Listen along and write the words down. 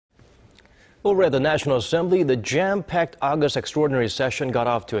Over at the National Assembly, the jam-packed August extraordinary session got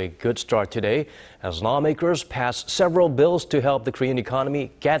off to a good start today as lawmakers passed several bills to help the Korean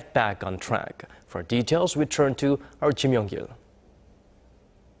economy get back on track. For details, we turn to our Ji Myung.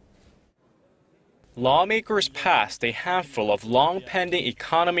 Lawmakers passed a handful of long-pending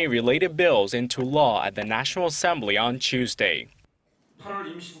economy-related bills into law at the National Assembly on Tuesday.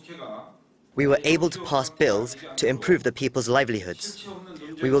 We were able to pass bills to improve the people's livelihoods.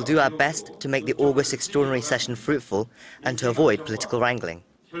 We will do our best to make the August extraordinary session fruitful and to avoid political wrangling.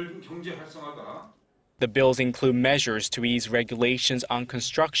 The bills include measures to ease regulations on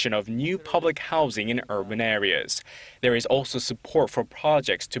construction of new public housing in urban areas. There is also support for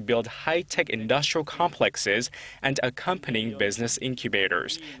projects to build high-tech industrial complexes and accompanying business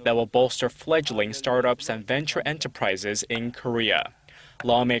incubators that will bolster fledgling startups and venture enterprises in Korea.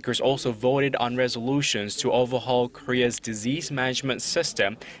 Lawmakers also voted on resolutions to overhaul Korea's disease management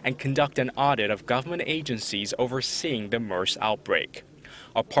system and conduct an audit of government agencies overseeing the MERS outbreak.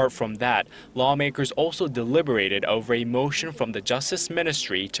 Apart from that, lawmakers also deliberated over a motion from the Justice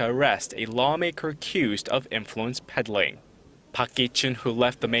Ministry to arrest a lawmaker accused of influence peddling. Park Gi-chun, who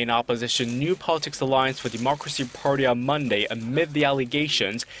left the main opposition New Politics Alliance for Democracy Party on Monday amid the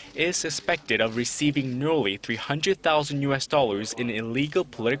allegations, is suspected of receiving nearly $300,000 in illegal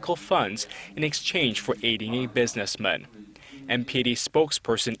political funds in exchange for aiding a businessman. MPD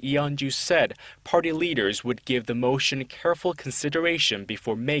spokesperson Lee Yeon-ju said party leaders would give the motion careful consideration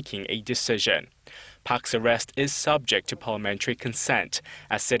before making a decision. Park's arrest is subject to parliamentary consent,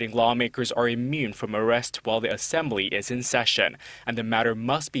 as sitting lawmakers are immune from arrest while the assembly is in session, and the matter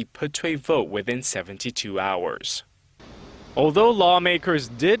must be put to a vote within 72 hours. Although lawmakers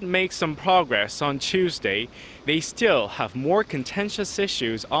did make some progress on Tuesday, they still have more contentious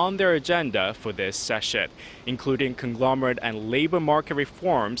issues on their agenda for this session, including conglomerate and labor market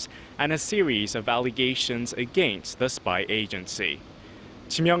reforms and a series of allegations against the spy agency.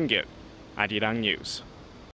 Ji Myung, Arirang News.